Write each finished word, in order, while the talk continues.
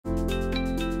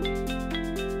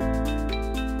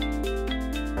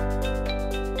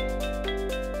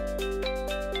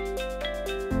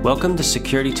Welcome to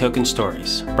Security Token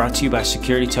Stories, brought to you by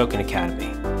Security Token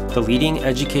Academy, the leading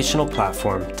educational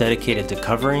platform dedicated to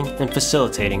covering and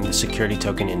facilitating the security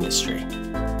token industry.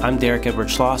 I'm Derek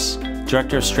Edward-Schloss,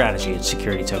 Director of Strategy at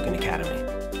Security Token Academy.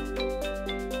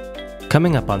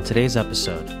 Coming up on today's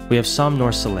episode, we have Saum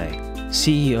Noursalehi,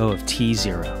 CEO of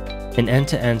tZERO, an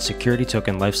end-to-end security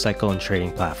token lifecycle and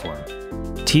trading platform.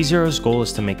 tZERO's goal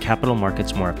is to make capital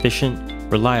markets more efficient,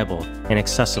 reliable, and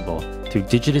accessible through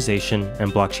digitization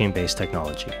and blockchain-based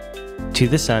technology. To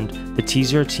this end, the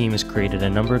tZERO team has created a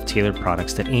number of tailored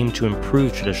products that aim to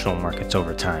improve traditional markets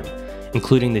over time,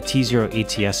 including the tZERO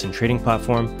ATS and trading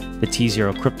platform, the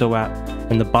tZERO crypto app,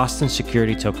 and the Boston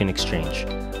Security Token Exchange,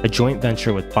 a joint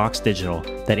venture with Box Digital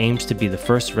that aims to be the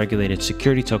first regulated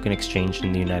security token exchange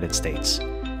in the United States.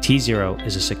 tZERO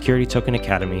is a Security Token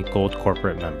Academy Gold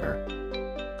Corporate member.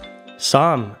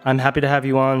 Saum, I'm happy to have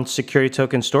you on Security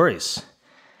Token Stories.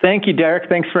 Thank you, Derek.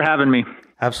 Thanks for having me.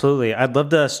 Absolutely. I'd love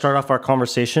to start off our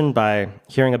conversation by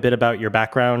hearing a bit about your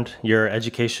background. Your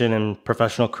education and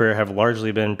professional career have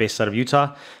largely been based out of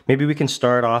Utah. Maybe we can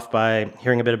start off by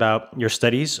hearing a bit about your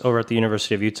studies over at the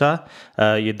University of Utah,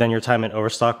 then your time at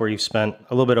Overstock, where you've spent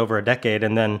a little bit over a decade,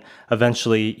 and then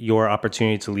eventually your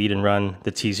opportunity to lead and run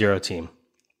the tZERO team.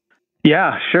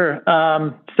 Yeah, sure.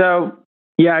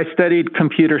 I studied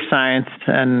computer science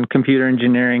and computer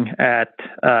engineering at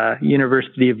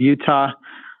University of Utah.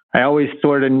 I always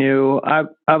sort of knew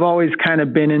I've always kind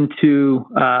of been into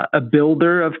a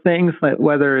builder of things, like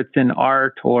whether it's in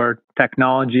art or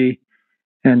technology.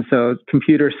 And so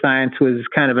computer science was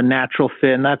kind of a natural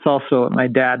fit. And that's also what my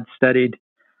dad studied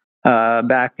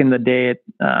back in the day at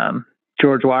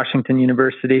George Washington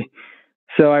University.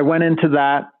 So I went into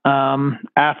that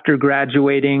after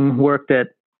graduating, worked at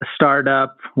a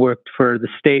startup, worked for the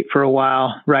state for a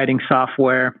while, writing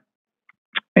software.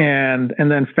 And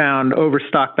then found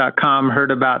Overstock.com, heard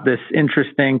about this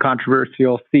interesting,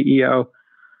 controversial CEO,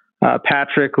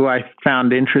 Patrick, who I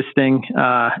found interesting,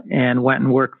 and went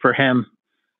and worked for him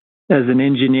as an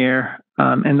engineer.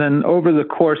 And then over the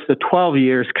course of 12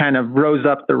 years, kind of rose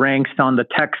up the ranks on the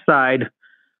tech side,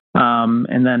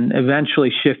 and then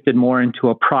eventually shifted more into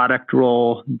a product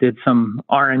role, did some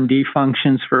R&D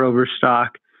functions for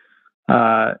Overstock,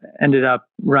 ended up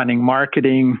running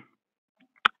marketing,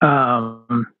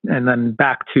 and then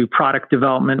back to product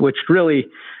development, which really,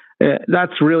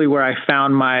 that's really where I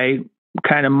found my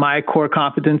core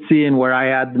competency, and where I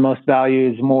add the most value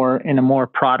is more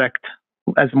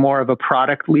of a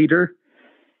product leader.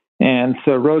 And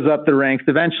so rose up the ranks,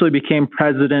 eventually became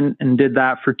president and did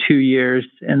that for 2 years.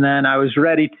 And then I was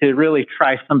ready to really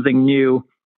try something new.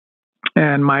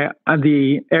 And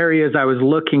the areas I was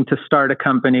looking to start a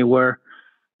company were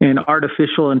in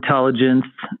artificial intelligence,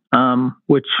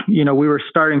 which, we were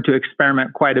starting to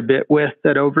experiment quite a bit with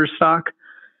at Overstock,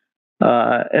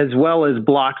 as well as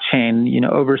blockchain.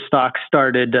 Overstock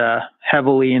started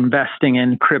heavily investing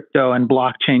in crypto and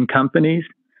blockchain companies.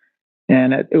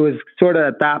 And it was sort of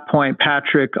at that point,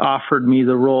 Patrick offered me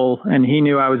the role, and he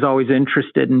knew I was always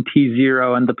interested in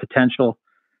tZERO and the potential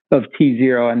of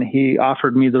tZERO, and he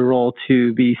offered me the role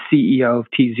to be CEO of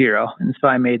tZERO. And so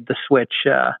I made the switch.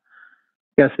 I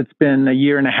guess it's been a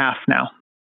year and a half now.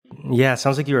 Yeah, it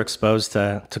sounds like you were exposed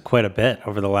to quite a bit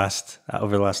over the last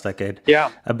decade. Yeah.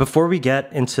 Before we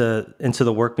get into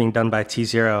the work being done by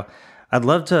tZERO, I'd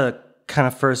love to kind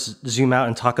of first zoom out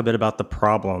and talk a bit about the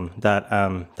problem that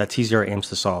tZERO aims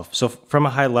to solve. So from a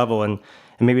high level, and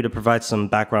maybe to provide some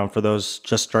background for those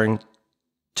just starting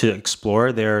to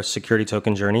explore their security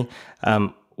token journey,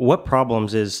 what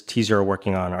problems is tZERO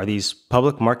working on? Are these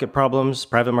public market problems,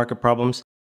 private market problems?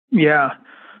 Yeah.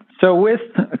 So with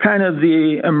kind of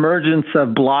the emergence of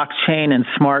blockchain and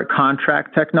smart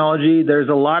contract technology, there's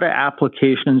a lot of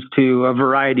applications to a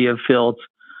variety of fields.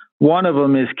 One of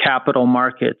them is capital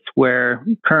markets, where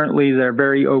currently they're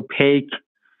very opaque.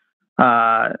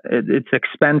 It's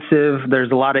expensive.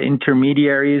 There's a lot of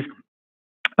intermediaries.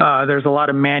 There's a lot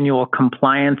of manual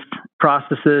compliance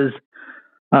processes.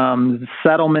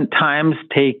 Settlement times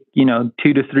take, 2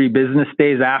 to 3 business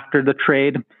days after the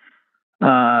trade.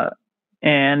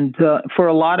 And for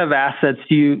a lot of assets,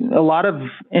 a lot of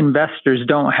investors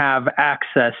don't have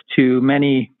access to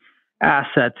many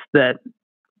assets that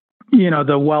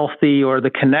the wealthy or the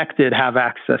connected have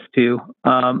access to,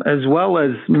 as well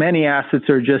as many assets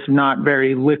are just not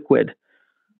very liquid.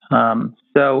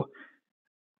 So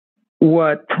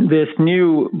what this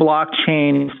new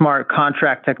blockchain smart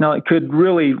contract technology could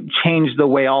really change the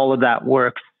way all of that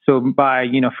works. So by,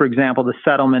 for example, the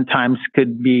settlement times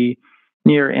could be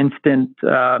near instant.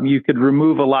 You could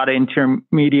remove a lot of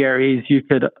intermediaries. You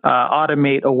could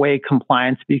automate away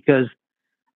compliance because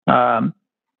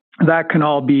that can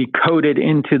all be coded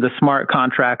into the smart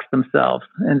contracts themselves.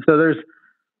 And so there's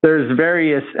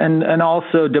various, and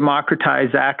also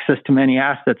democratize access to many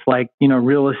assets like,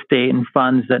 real estate and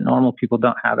funds that normal people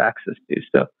don't have access to.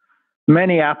 So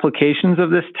many applications of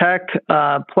this tech.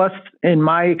 Plus, in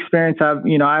my experience,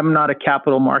 I'm not a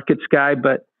capital markets guy,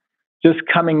 but just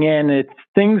coming in,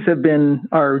 things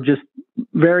are just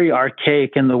very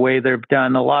archaic in the way they're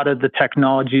done. A lot of the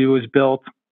technology was built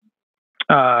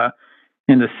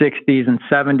in the 60s and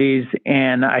 70s,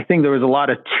 and I think there was a lot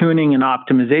of tuning and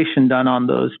optimization done on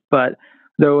those, but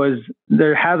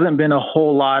there hasn't been a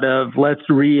whole lot of let's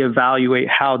reevaluate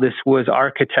how this was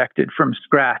architected from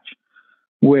scratch,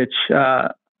 which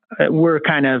we're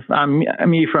kind of,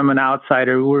 me from an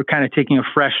outsider, we're kind of taking a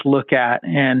fresh look at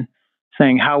and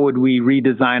saying, how would we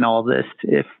redesign all this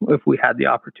if we had the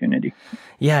opportunity?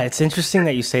 Yeah, it's interesting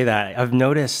that you say that. I've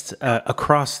noticed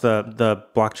across the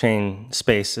blockchain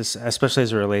space, especially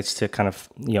as it relates to kind of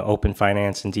open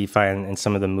finance and DeFi and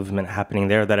some of the movement happening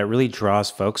there, that it really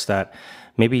draws folks that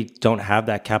maybe don't have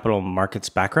that capital markets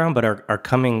background, but are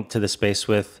coming to the space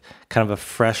with kind of a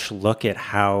fresh look at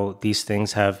how these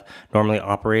things have normally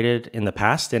operated in the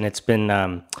past. And it's been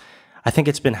I think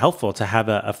it's been helpful to have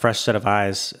a fresh set of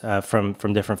eyes from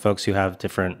different folks who have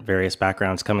different various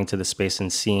backgrounds coming to the space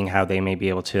and seeing how they may be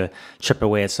able to chip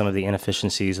away at some of the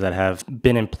inefficiencies that have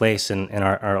been in place in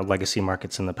our legacy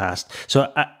markets in the past.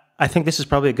 So I think this is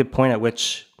probably a good point at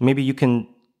which maybe you can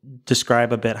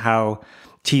describe a bit how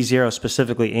tZERO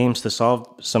specifically aims to solve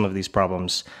some of these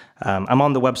problems. I'm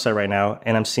on the website right now,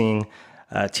 and I'm seeing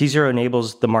tZERO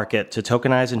enables the market to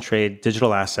tokenize and trade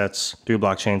digital assets through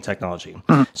blockchain technology.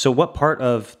 Mm-hmm. So what part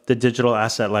of the digital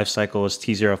asset lifecycle is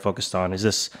tZERO focused on? Is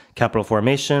this capital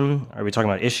formation? Are we talking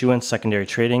about issuance, secondary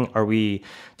trading? Are we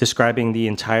describing the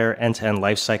entire end-to-end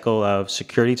lifecycle of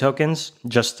security tokens,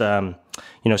 just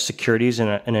securities in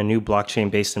a new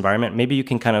blockchain-based environment? Maybe you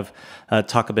can kind of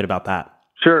talk a bit about that.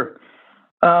 Sure.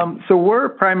 So we're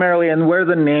primarily, and where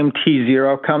the name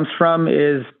tZERO comes from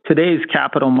is today's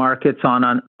capital markets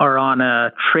are on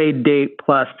a trade date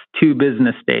plus 2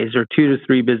 business days or 2 to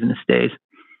 3 business days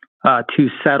to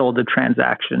settle the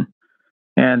transaction.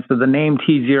 And so the name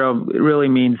tZERO really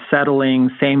means settling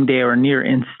same day or near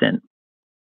instant.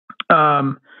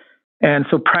 And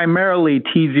so primarily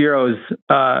tZEROs,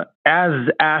 as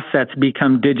assets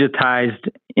become digitized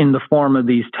in the form of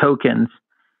these tokens,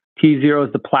 tZERO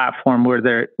is the platform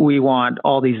where we want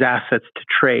all these assets to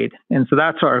trade. And so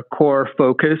that's our core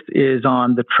focus, is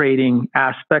on the trading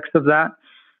aspects of that.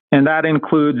 And that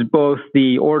includes both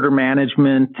the order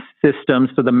management systems,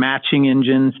 so the matching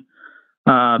engines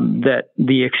that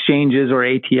the exchanges or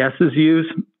ATSs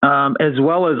use, as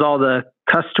well as all the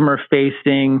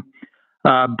customer-facing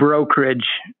brokerage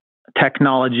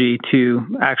technology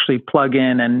to actually plug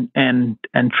in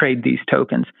and trade these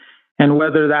tokens. And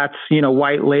whether that's,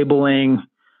 white labeling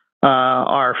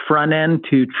our front end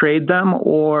to trade them,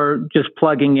 or just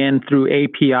plugging in through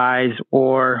APIs,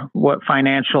 or what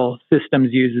financial systems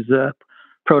use is a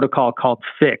protocol called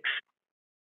FIX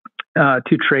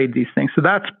to trade these things. So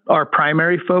that's our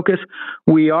primary focus.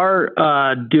 We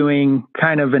are doing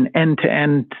kind of an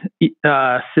end-to-end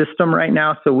system right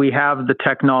now. So we have the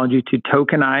technology to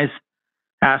tokenize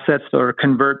assets or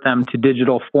convert them to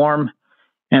digital form,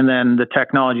 and then the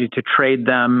technology to trade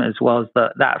them, as well as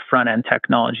that front end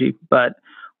technology. But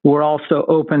we're also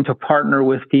open to partner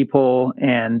with people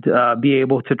and be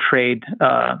able to trade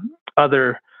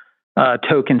other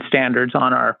token standards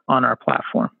on our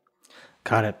platform.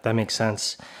 Got it. That makes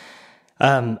sense.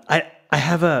 I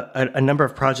have a number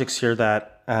of projects here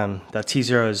that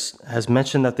tZERO has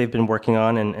mentioned that they've been working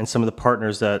on, and some of the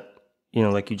partners that,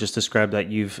 like you just described, that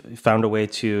you've found a way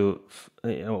to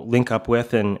link up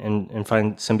with and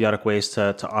find symbiotic ways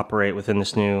to operate within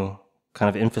this new kind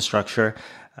of infrastructure.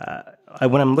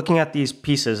 When I'm looking at these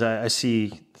pieces, I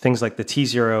see things like the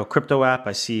tZERO crypto app.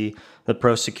 I see the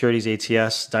Pro Securities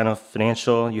ATS, Dino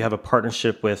Financial. You have a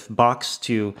partnership with Box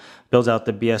to build out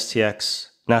the BSTX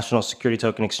National Security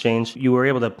Token Exchange. You were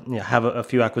able to have a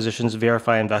few acquisitions,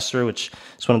 Verify Investor, which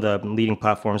is one of the leading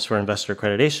platforms for investor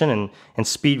accreditation, and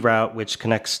SpeedRoute, which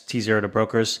connects tZERO to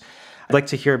brokers. I'd like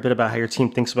to hear a bit about how your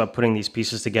team thinks about putting these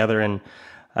pieces together, and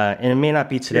it may not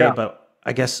be today, but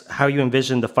I guess how you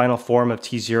envision the final form of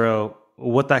tZERO,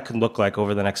 what that could look like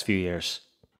over the next few years.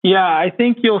 Yeah, I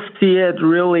think you'll see it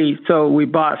really. So we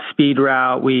bought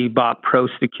SpeedRoute, we bought Pro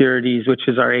Securities, which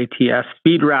is our ATS.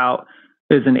 SpeedRoute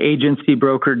is an agency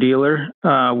broker dealer,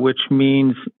 which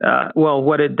means,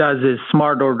 what it does is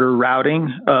smart order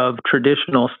routing of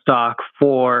traditional stock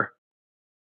for,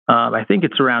 I think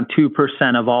it's around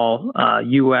 2% of all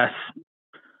U.S.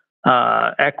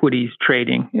 equities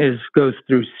trading goes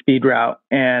through SpeedRoute,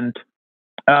 and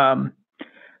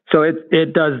so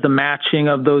it does the matching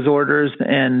of those orders,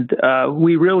 and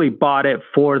we really bought it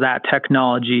for that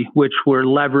technology, which we're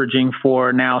leveraging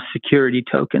for now security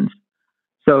tokens.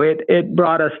 So it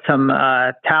brought us some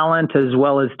talent as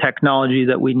well as technology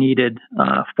that we needed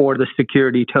for the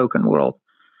security token world.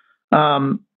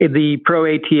 The Pro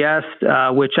ATS,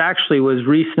 which actually was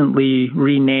recently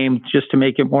renamed just to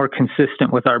make it more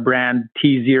consistent with our brand,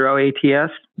 tZERO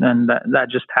ATS, and that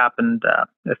just happened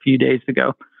a few days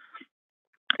ago,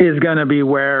 is going to be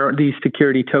where these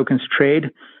security tokens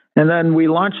trade. And then we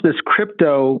launched this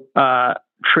crypto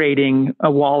trading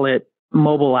wallet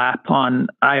mobile app on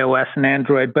iOS and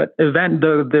Android. But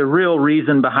the real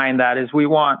reason behind that is we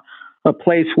want a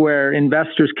place where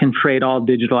investors can trade all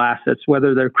digital assets,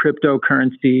 whether they're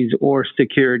cryptocurrencies or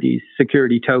security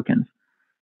tokens.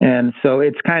 And so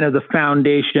it's kind of the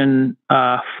foundation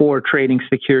for trading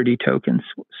security tokens.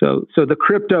 So the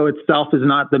crypto itself is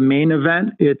not the main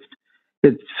event. It's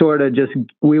sort of just,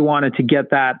 we wanted to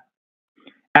get that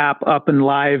app up and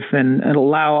live and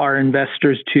allow our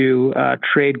investors to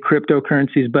trade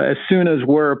cryptocurrencies. But as soon as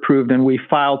we're approved and we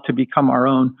filed to become our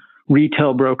own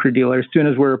retail broker dealer, as soon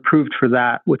as we're approved for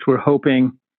that, which we're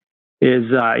hoping is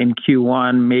in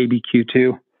Q1, maybe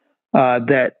Q2,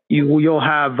 that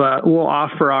we'll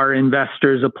offer our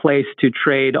investors a place to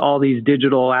trade all these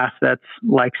digital assets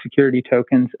like security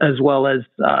tokens, as well as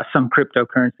some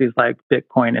cryptocurrencies like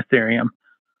Bitcoin, Ethereum.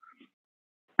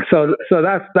 So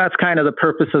that's kind of the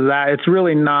purpose of that. It's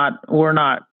really we're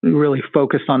not really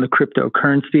focused on the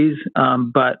cryptocurrencies,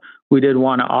 but we did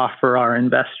want to offer our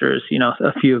investors,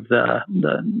 a few of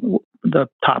the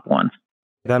top ones.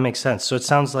 That makes sense. So it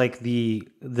sounds like the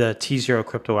tZERO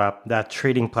crypto app, that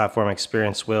trading platform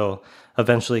experience, will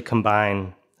eventually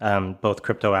combine both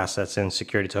crypto assets and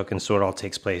security tokens, so it all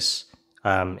takes place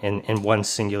in one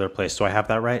singular place. Do I have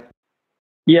that right?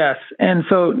 Yes, and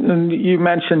so you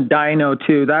mentioned Dino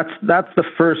too. That's the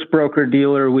first broker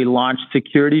dealer we launched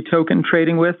security token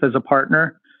trading with as a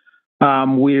partner.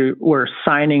 We're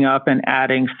signing up and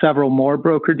adding several more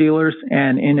broker dealers,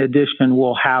 and in addition,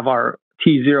 we'll have our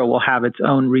tZERO will have its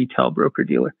own retail broker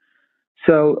dealer.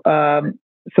 So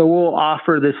we'll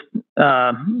offer this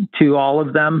to all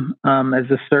of them as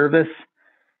a service.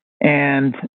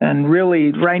 And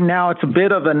really, right now, it's a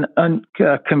bit of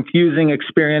a confusing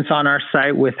experience on our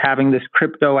site with having this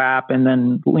crypto app and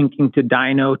then linking to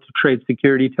Dino to trade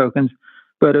security tokens.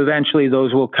 But eventually,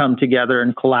 those will come together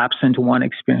and collapse into one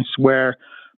experience where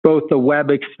both the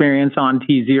web experience on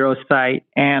tZERO's site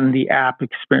and the app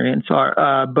experience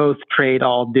are both trade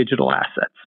all digital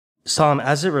assets. Saum,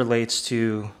 as it relates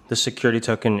to the security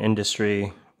token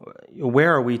industry,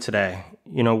 where are we today?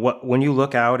 When you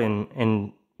look out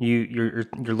and you're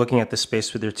looking at this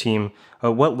space with your team,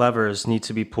 what levers need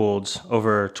to be pulled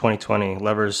over 2020,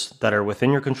 levers that are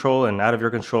within your control and out of your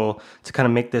control to kind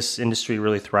of make this industry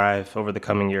really thrive over the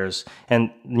coming years? And,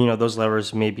 those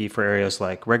levers may be for areas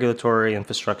like regulatory,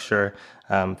 infrastructure,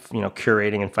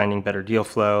 curating and finding better deal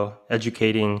flow,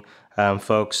 educating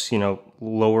folks,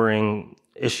 lowering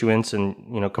issuance and,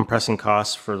 compressing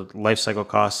costs for lifecycle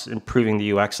costs, improving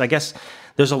the UX. I guess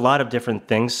there's a lot of different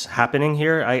things happening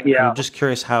here. I'm just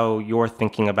curious how you're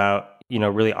thinking about,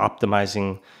 really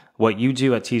optimizing what you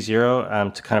do at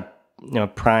tZERO to kind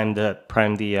of, prime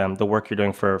the work you're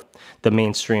doing for the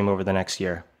mainstream over the next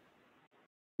year.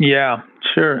 Yeah,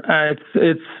 sure.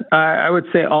 I would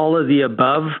say all of the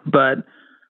above, but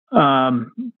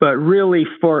really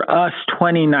for us,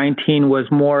 2019 was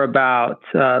more about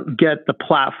get the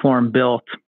platform built,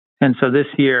 and so this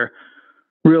year,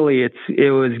 really,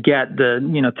 it was get the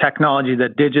technology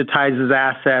that digitizes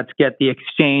assets, get the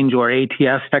exchange or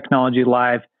ATS technology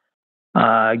live,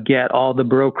 get all the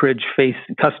brokerage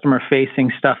customer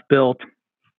facing stuff built,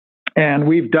 and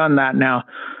we've done that now.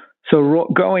 So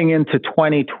going into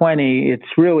 2020,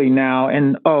 it's really now,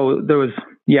 and there was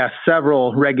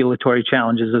several regulatory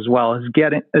challenges as well as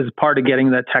part of getting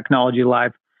that technology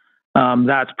live.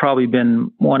 That's probably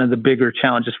been one of the bigger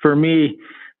challenges for me.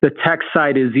 The tech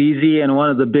side is easy, and one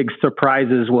of the big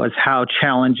surprises was how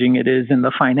challenging it is in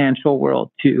the financial world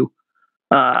to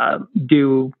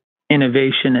do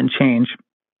innovation and change.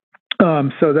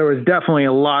 So there was definitely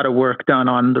a lot of work done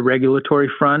on the regulatory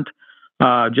front,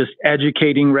 just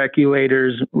educating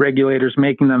regulators,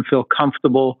 making them feel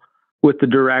comfortable with the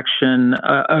direction,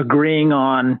 agreeing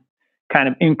on kind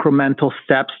of incremental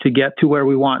steps to get to where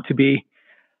we want to be.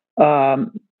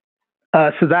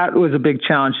 So that was a big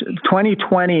challenge.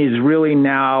 2020 is really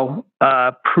now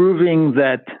proving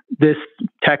that this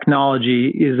technology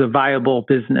is a viable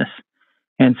business.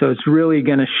 And so it's really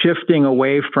going to shifting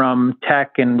away from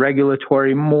tech and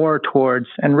regulatory more towards,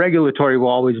 and regulatory will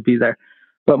always be there,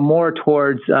 but more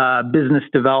towards business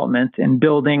development and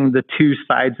building the two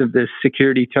sides of this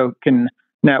security token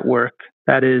network.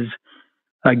 That is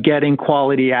getting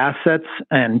quality assets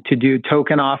and to do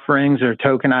token offerings or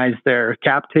tokenize their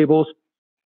cap tables,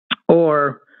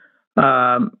 or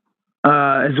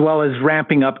as well as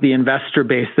ramping up the investor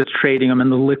base that's trading them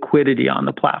and the liquidity on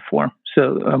the platform.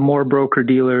 So more broker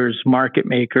dealers, market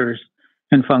makers,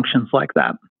 and functions like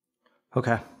that.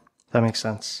 Okay, that makes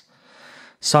sense.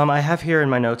 Saum, I have here in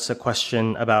my notes a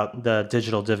question about the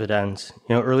digital dividend.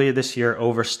 Earlier this year,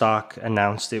 Overstock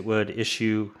announced it would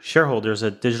issue shareholders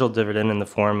a digital dividend in the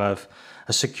form of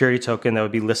a security token that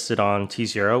would be listed on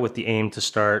tZERO with the aim to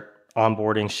start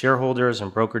onboarding shareholders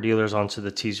and broker dealers onto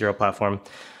the tZERO platform.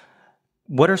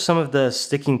 What are some of the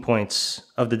sticking points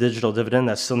of the digital dividend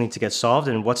that still need to get solved,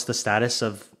 and what's the status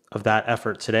of that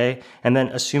effort today? And then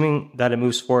assuming that it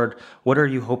moves forward, what are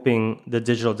you hoping the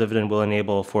digital dividend will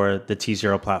enable for the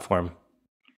tZERO platform?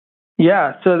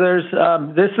 Yeah, so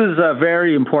this is a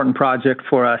very important project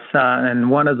for us,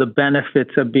 and one of the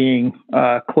benefits of being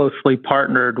closely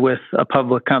partnered with a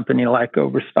public company like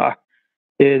Overstock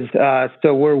is,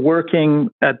 so we're working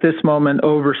at this moment,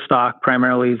 Overstock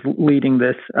primarily is leading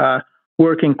this,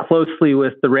 working closely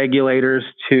with the regulators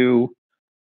to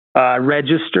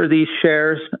register these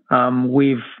shares.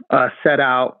 We've set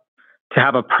out to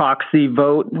have a proxy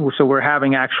vote. So we're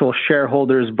having actual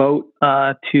shareholders vote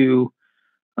to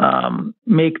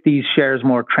make these shares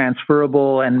more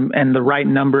transferable and the right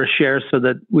number of shares, so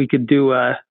that we could do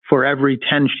for every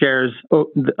 10 shares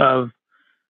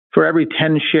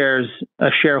a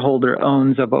shareholder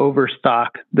owns of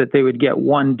Overstock, that they would get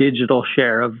one digital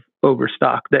share of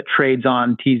Overstock that trades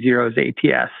on tZERO's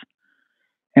ATS.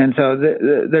 And so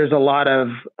there's a lot of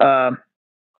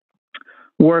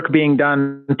work being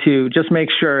done to just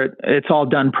make sure it's all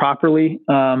done properly.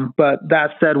 But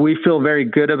that said, we feel very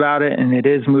good about it, and it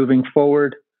is moving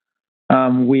forward.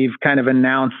 We've kind of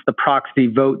announced the proxy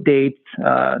vote dates.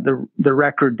 The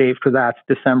record date for that's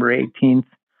December 18th.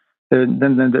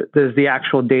 Then there's the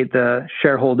actual date, the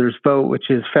shareholders vote, which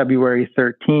is February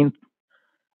 13th.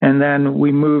 And then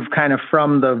we move kind of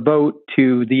from the vote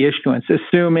to the issuance.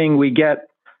 Assuming we get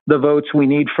the votes we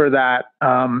need for that,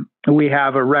 we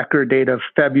have a record date of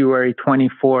February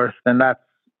 24th. And that's,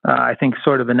 I think,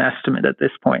 sort of an estimate at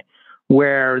this point,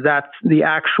 where that's the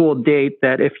actual date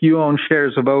that if you own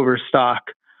shares of Overstock,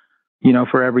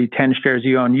 for every 10 shares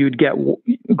you own, you'd get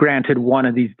granted one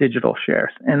of these digital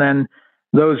shares. And then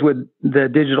the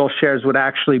digital shares would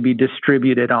actually be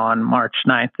distributed on March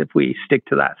 9th if we stick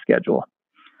to that schedule.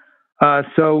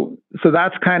 So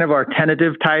that's kind of our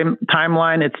tentative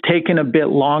timeline. It's taken a bit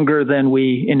longer than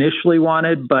we initially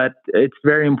wanted, but it's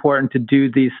very important to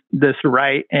do this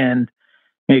right and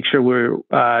make sure we're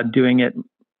doing it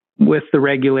with the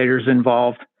regulators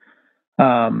involved.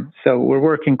 So we're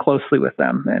working closely with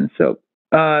them. And so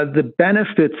the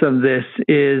benefits of this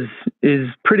is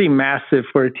pretty massive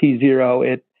for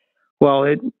tZERO.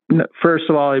 First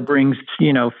of all, it brings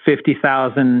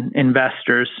 50,000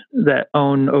 investors that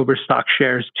own Overstock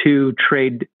shares to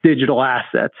trade digital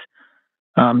assets.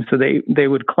 So they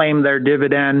would claim their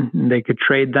dividend and they could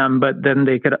trade them, but then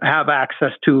they could have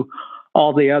access to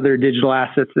all the other digital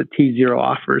assets that tZERO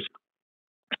offers.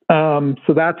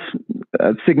 So that's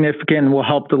significant and will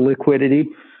help the liquidity.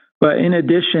 But in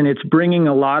addition, it's bringing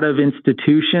a lot of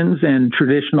institutions and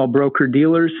traditional broker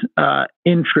dealers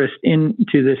interest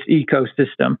into this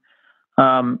ecosystem.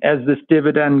 As this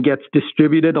dividend gets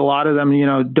distributed, a lot of them,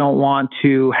 don't want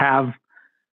to have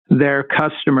their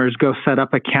customers go set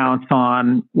up accounts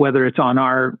on, whether it's on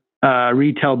our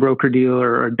retail broker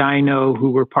dealer or Dino, who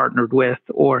we're partnered with,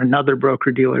 or another broker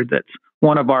dealer that's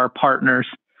one of our partners.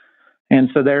 And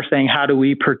so they're saying, how do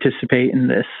we participate in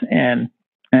this?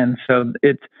 And so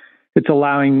it's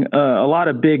allowing a lot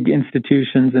of big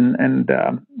institutions and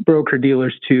broker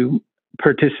dealers to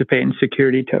participate in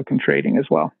security token trading as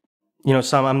well.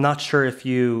 Saum, I'm not sure if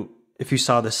you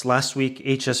saw this last week.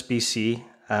 HSBC,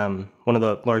 one of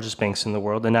the largest banks in the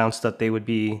world, announced that they would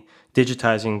be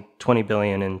digitizing 20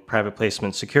 billion in private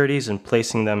placement securities and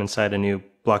placing them inside a new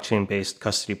blockchain-based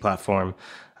custody platform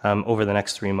over the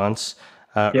next 3 months.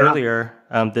 Earlier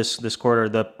this quarter,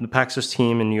 the Paxos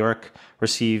team in New York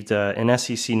received an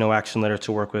SEC no-action letter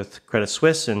to work with Credit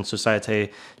Suisse and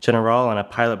Societe Generale on a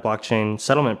pilot blockchain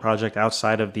settlement project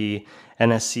outside of the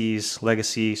NSC's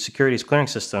legacy securities clearing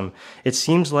system. It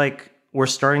seems like we're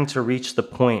starting to reach the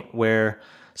point where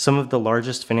some of the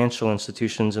largest financial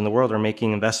institutions in the world are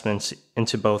making investments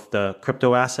into both the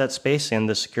crypto asset space and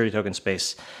the security token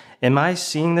space. Am I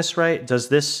seeing this right? Does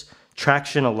this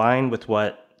traction align with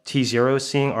what tZERO is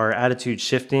seeing? Are attitudes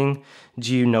shifting?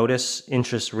 Do you notice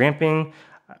interest ramping?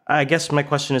 I guess my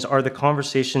question is, are the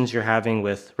conversations you're having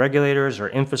with regulators or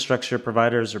infrastructure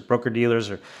providers or broker dealers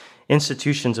or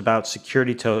institutions about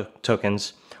security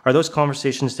tokens, are those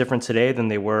conversations different today than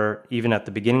they were even at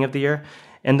the beginning of the year?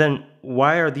 And then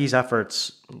why are these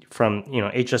efforts from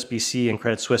HSBC and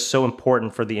Credit Suisse so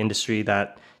important for the industry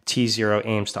that tZERO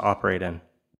aims to operate in?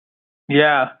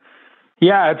 Yeah.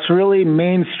 Yeah, it's really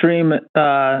mainstream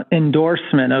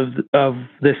endorsement of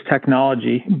this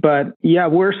technology. But yeah,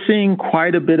 we're seeing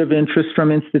quite a bit of interest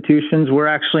from institutions. We're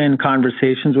actually in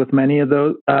conversations with many of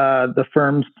those the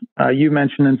firms you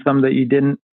mentioned and some that you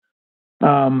didn't.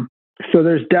 So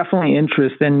there's definitely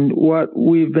interest. And what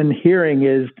we've been hearing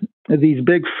is these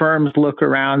big firms look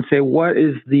around, say, what's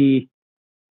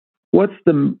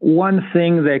the one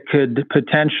thing that could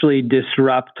potentially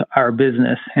disrupt our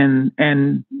business? And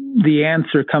the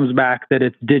answer comes back that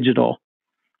it's digital.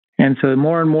 And so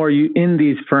more and more in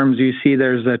these firms, you see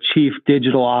there's a chief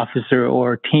digital officer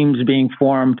or teams being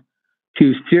formed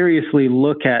to seriously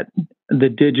look at the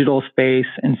digital space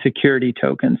and security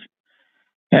tokens.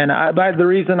 And by the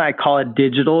reason I call it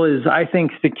digital is I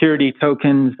think security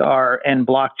tokens and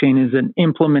blockchain is an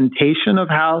implementation of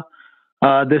how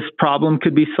this problem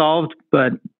could be solved,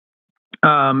 but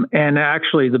and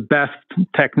actually the best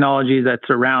technology that's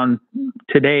around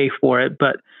today for it.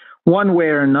 But one way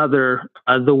or another,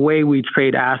 the way we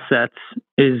trade assets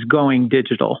is going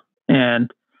digital, and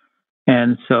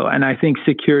I think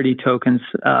security tokens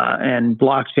and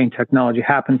blockchain technology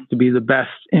happens to be the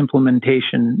best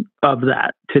implementation of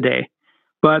that today.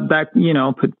 But that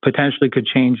potentially could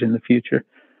change in the future.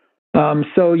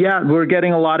 So yeah, we're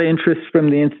getting a lot of interest from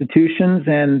the institutions,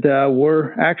 and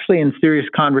we're actually in serious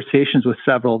conversations with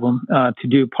several of them to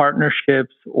do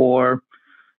partnerships or,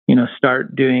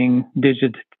 start doing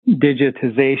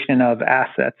digitization of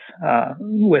assets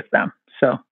with them.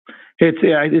 So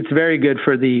it's very good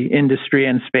for the industry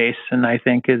and space, and I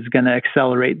think is going to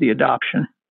accelerate the adoption.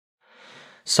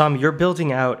 Saum, you're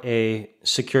building out a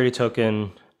security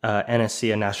token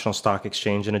NSC, a national stock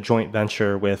exchange, in a joint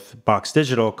venture with Box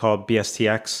Digital called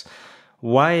BSTX.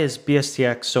 Why is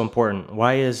BSTX so important?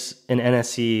 Why is an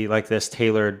NSC like this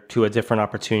tailored to a different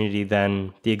opportunity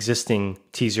than the existing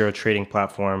tZERO trading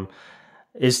platform?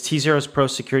 Is tZERO's Pro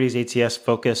Securities ATS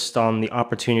focused on the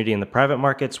opportunity in the private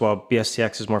markets, while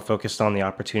BSTX is more focused on the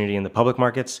opportunity in the public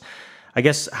markets? I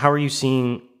guess, how are you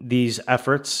seeing these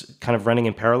efforts kind of running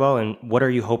in parallel, and what are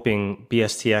you hoping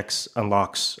BSTX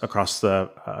unlocks across the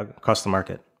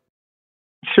market?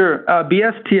 Sure.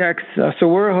 BSTX, so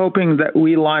we're hoping that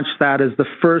we launch that as the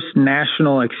first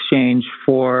national exchange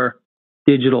for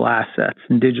digital assets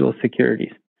and digital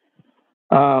securities.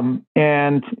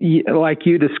 And like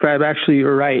you described, actually,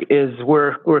 you're right, is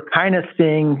we're kind of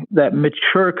seeing that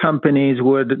mature companies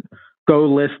would go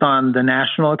list on the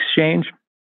national exchange,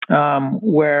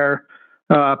 where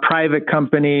private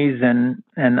companies and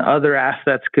other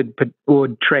assets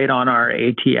would trade on our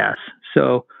ATS.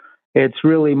 So it's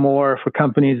really more for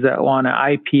companies that want to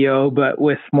IPO, but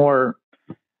with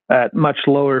much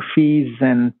lower fees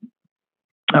and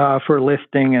for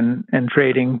listing and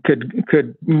trading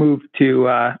could move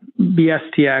to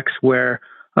BSTX, where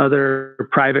other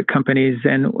private companies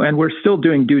and we're still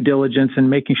doing due diligence and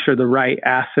making sure the right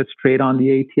assets trade on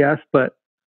the ATS, but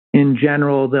in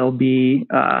general, there'll be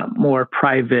more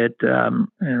private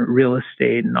real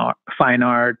estate and fine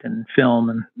art and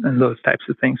film and those types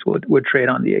of things would trade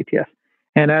on the ATS.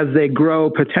 And as they grow,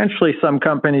 potentially some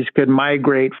companies could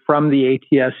migrate from the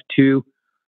ATS to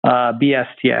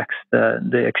BSTX,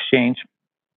 the exchange.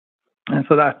 And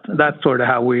so that's sort of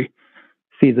how we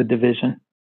see the division.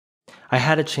 I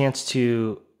had a chance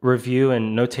to review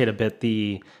and notate a bit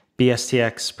the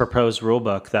BSTX proposed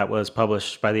rulebook that was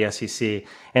published by the SEC.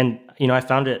 And, I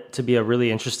found it to be a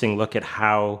really interesting look at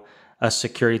how a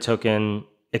security token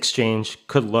exchange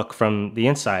could look from the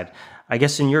inside. I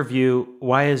guess in your view,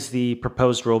 why is the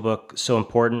proposed rulebook so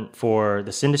important for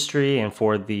this industry and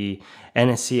for the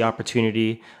NSC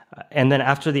opportunity? And then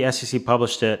after the SEC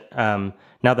published it, now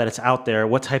that it's out there,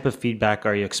 what type of feedback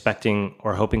are you expecting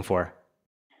or hoping for?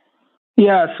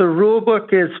 Yeah, so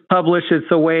rulebook is published. It's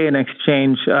a way an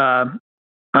exchange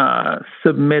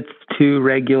submits to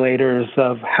regulators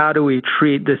of how do we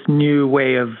treat this new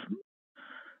way of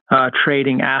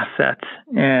trading assets.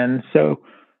 And so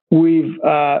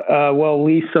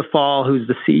Lisa Fall, who's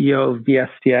the CEO of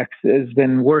BSTX, has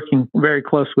been working very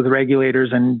close with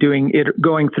regulators and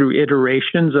going through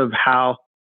iterations of how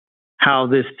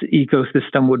this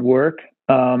ecosystem would work.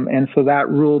 And so that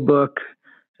rule book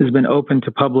has been open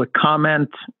to public comment,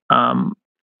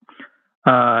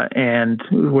 and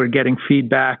we're getting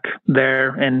feedback there.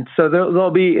 And so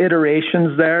there'll be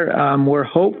iterations there. We're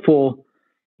hopeful,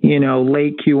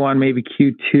 late Q1, maybe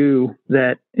Q2,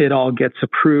 that it all gets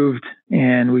approved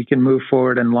and we can move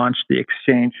forward and launch the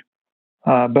exchange.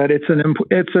 But it's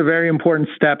a very important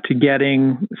step to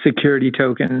getting security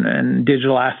token and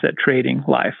digital asset trading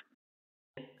live.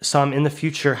 Saum, in the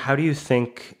future, how do you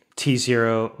think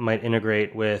tZERO might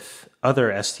integrate with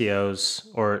other STOs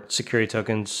or security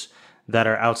tokens that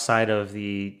are outside of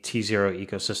the tZERO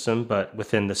ecosystem, but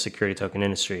within the security token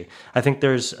industry? I think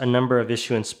there's a number of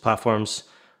issuance platforms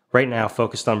right now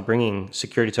focused on bringing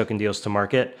security token deals to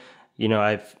market.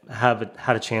 I've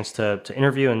had a chance to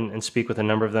interview and speak with a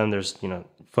number of them. There's,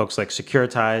 folks like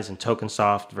Securitize and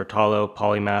TokenSoft, Vertalo,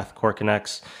 Polymath,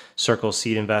 CoreConnex, Circle,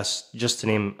 Seed Invest, just to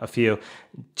name a few.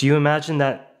 Do you imagine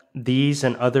that these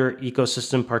and other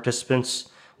ecosystem participants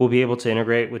will be able to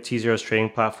integrate with tZERO's trading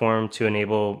platform to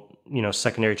enable,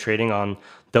 secondary trading on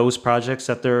those projects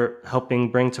that they're helping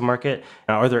bring to market?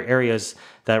 Now, are there areas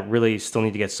that really still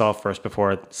need to get solved first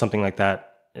before something like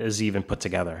that is even put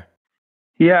together?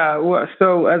 Yeah,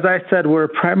 so as I said, we're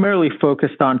primarily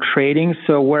focused on trading.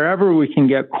 So wherever we can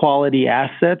get quality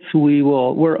assets,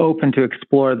 we're open to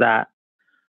explore that.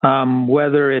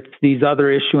 Whether it's these other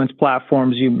issuance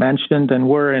platforms you mentioned, and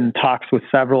we're in talks with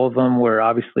several of them. We're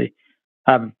obviously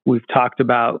we've talked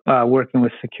about working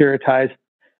with Securitize.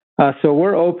 So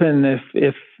we're open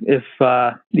if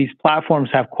these platforms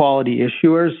have quality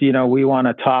issuers. We want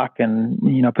to talk and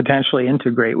potentially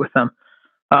integrate with them.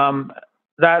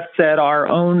 That said, our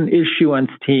own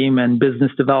issuance team and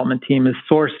business development team is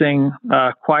sourcing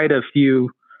quite a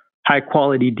few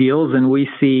high-quality deals, and we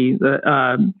see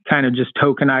kind of just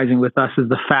tokenizing with us as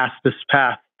the fastest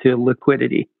path to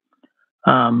liquidity.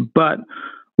 But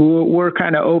we're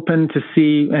kind of open to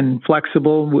see and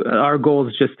flexible. Our goal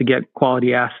is just to get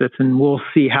quality assets, and we'll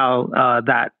see how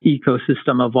that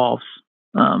ecosystem evolves.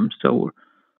 So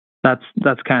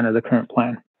that's kind of the current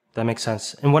plan. That makes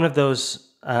sense. And one of those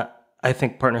I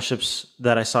think partnerships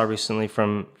that I saw recently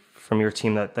from your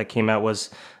team that came out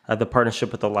was the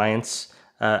partnership with Alliance.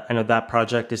 I know that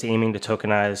project is aiming to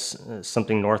tokenize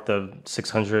something north of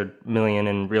 600 million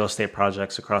in real estate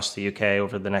projects across the UK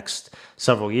over the next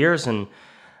several years. And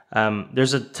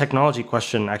there's a technology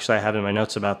question actually I have in my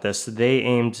notes about this. They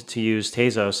aimed to use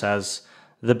Tezos as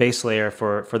the base layer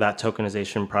for that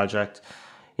tokenization project.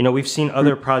 We've seen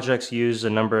other projects use a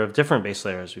number of different base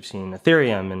layers. We've seen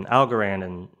Ethereum and Algorand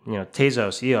and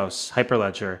Tezos, EOS,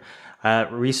 Hyperledger.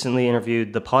 Recently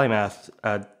interviewed the Polymath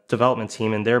development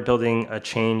team, and they're building a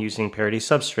chain using Parity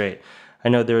Substrate. I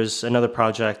know there's another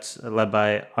project led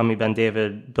by Ami Ben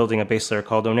David building a base layer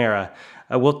called Onera.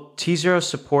 Will tZERO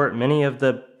support many of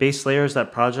the base layers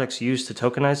that projects use to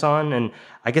tokenize on? And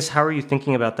I guess how are you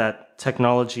thinking about that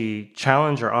technology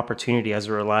challenge or opportunity as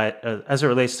it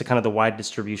relates to kind of the wide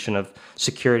distribution of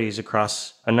securities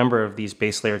across a number of these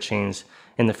base layer chains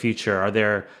in the future? Are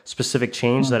there specific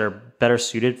chains that are better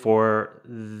suited for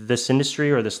this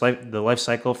industry or the life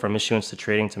cycle from issuance to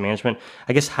trading to management?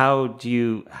 I guess how's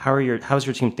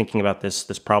your team thinking about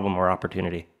this problem or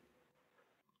opportunity?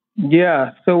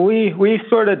 Yeah, so we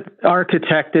sort of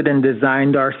architected and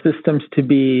designed our systems to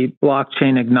be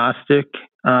blockchain agnostic.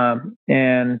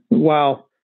 And while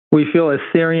we feel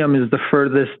Ethereum is the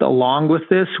furthest along with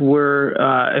this, we're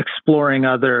exploring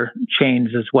other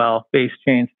chains as well, base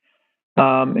chains,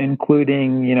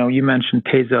 including, you mentioned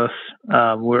Tezos,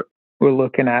 we're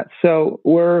looking at. So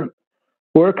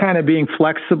we're kind of being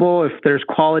flexible if there's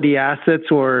quality assets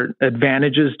or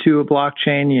advantages to a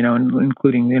blockchain,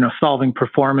 including, solving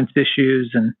performance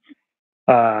issues and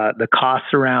the costs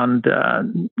around,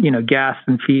 gas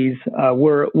and fees.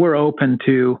 We're open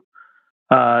to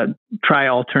try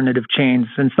alternative chains,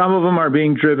 and some of them are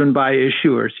being driven by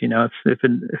issuers. If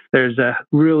there's a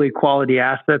really quality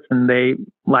assets and they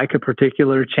like a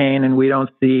particular chain, and we don't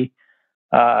see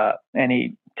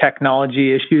any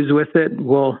technology issues with it,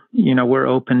 we're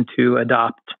open to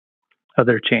adopt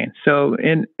other chains. So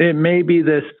it may be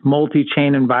this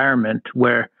multi-chain environment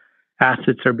where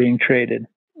assets are being traded,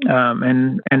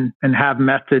 and have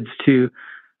methods to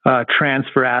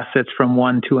transfer assets from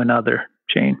one to another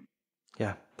chain.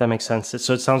 Yeah, that makes sense.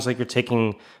 So it sounds like you're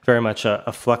taking very much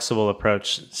a flexible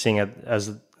approach, seeing it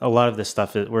as a lot of this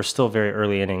stuff, we're still very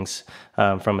early innings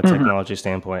from a technology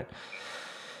standpoint.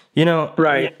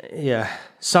 Right. Yeah.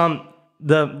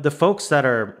 The folks that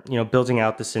are, building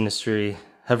out this industry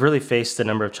have really faced a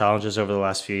number of challenges over the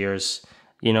last few years.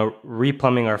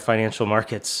 Replumbing our financial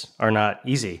markets are not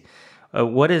easy.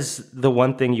 What is the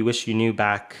one thing you wish you knew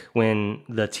back when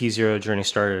the tZERO journey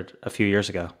started a few years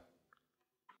ago?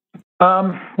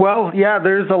 Well, yeah,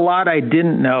 there's a lot I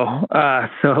didn't know.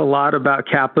 So a lot about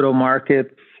capital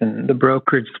markets and the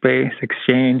brokerage space,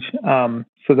 exchange.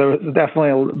 So there was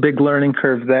definitely a big learning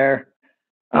curve there.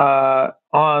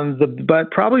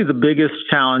 But probably the biggest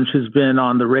challenge has been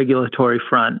on the regulatory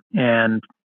front and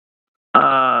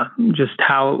just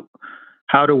how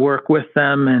to work with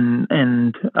them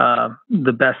and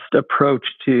the best approach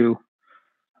to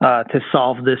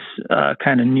solve this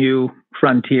kind of new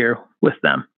frontier with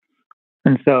them.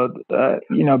 And so,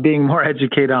 being more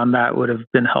educated on that would have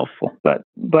been helpful. But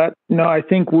no, I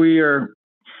think we are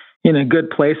in a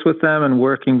good place with them and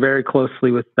working very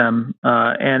closely with them.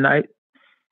 And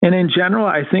in general,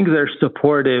 I think they're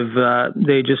supportive.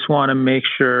 They just want to make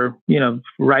sure,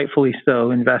 rightfully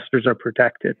so, investors are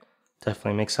protected.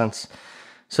 Definitely makes sense.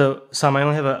 So, Saum, I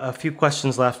only have a few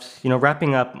questions left.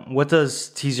 Wrapping up, what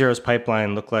does tZERO's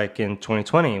pipeline look like in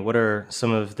 2020? What are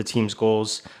some of the team's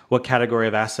goals? What category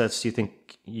of assets do you think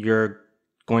you're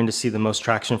going to see the most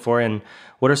traction for? And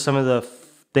what are some of the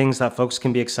things that folks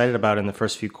can be excited about in the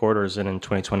first few quarters and in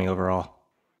 2020 overall?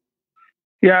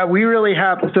 Yeah, we really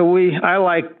have. So I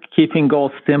like keeping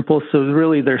goals simple. So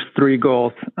really, there's three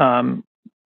goals: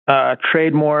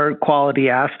 trade more quality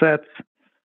assets,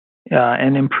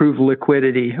 and improve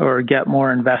liquidity or get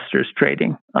more investors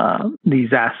trading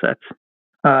these assets.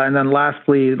 And then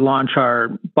lastly, launch our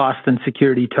Boston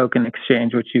Security Token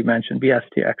Exchange, which you mentioned,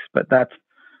 BSTX, but that's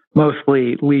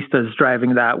mostly Lisa's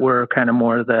driving that. We're kind of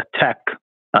more the tech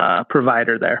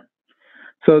provider there.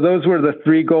 So those were the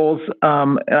three goals.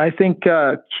 I think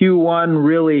Q1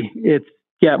 really, it's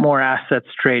get more assets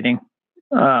trading.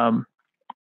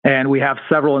 And we have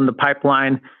several in the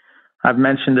pipeline. I've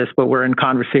mentioned this, but we're in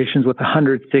conversations with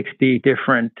 160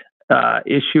 different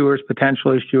issuers,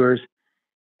 potential issuers,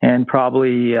 and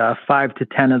probably 5 to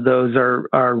 10 of those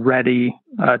are ready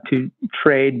to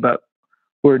trade, but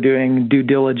we're doing due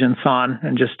diligence on,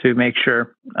 and just to make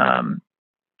sure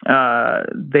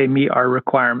they meet our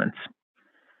requirements.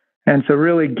 And so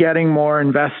really getting more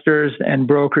investors and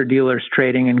broker dealers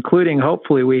trading, including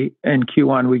hopefully in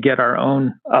Q1, we get our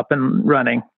own up and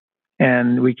running,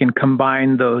 and we can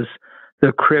combine the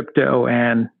crypto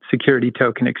and security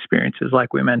token experiences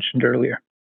like we mentioned earlier.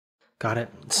 Got it.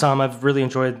 Saum, I've really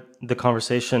enjoyed the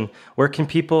conversation. Where can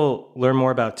people learn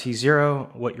more about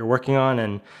tZERO, what you're working on,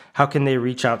 and how can they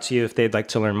reach out to you if they'd like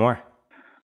to learn more?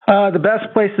 The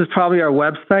best place is probably our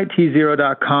website,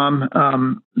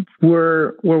 tZERO.com.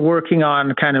 We're working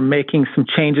on kind of making some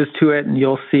changes to it, and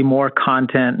you'll see more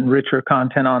content and richer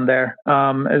content on there.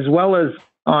 As well as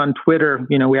on Twitter,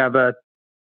 we have at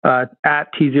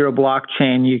tZERO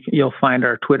Blockchain, you'll find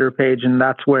our Twitter page, and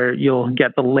that's where you'll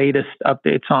get the latest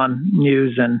updates on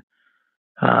news and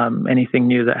anything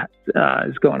new that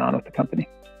is going on with the company.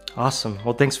 Awesome.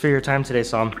 Well, thanks for your time today,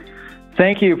 Saum.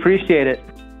 Thank you. Appreciate it.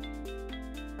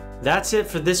 That's it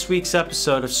for this week's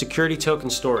episode of Security Token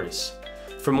Stories.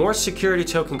 For more security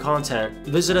token content,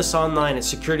 visit us online at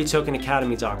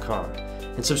securitytokenacademy.com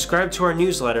and subscribe to our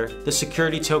newsletter, The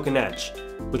Security Token Edge,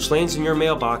 which lands in your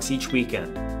mailbox each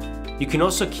weekend. You can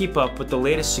also keep up with the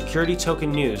latest security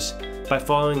token news by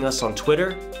following us on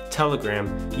Twitter, Telegram,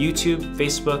 YouTube,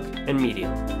 Facebook, and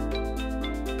Medium.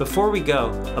 Before we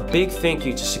go, a big thank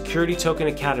you to Security Token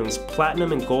Academy's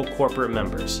Platinum and Gold corporate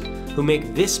members who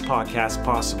make this podcast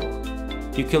possible.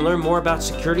 You can learn more about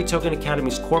Security Token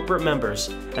Academy's corporate members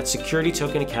at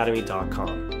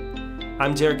securitytokenacademy.com.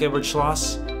 I'm Derek Edward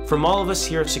Schloss. From all of us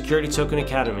here at Security Token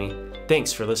Academy,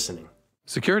 thanks for listening.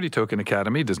 Security Token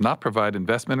Academy does not provide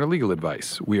investment or legal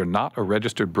advice. We are not a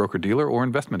registered broker-dealer or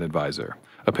investment advisor.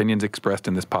 Opinions expressed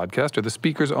in this podcast are the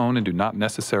speaker's own and do not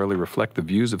necessarily reflect the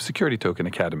views of Security Token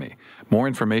Academy. More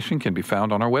information can be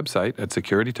found on our website at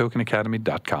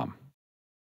securitytokenacademy.com.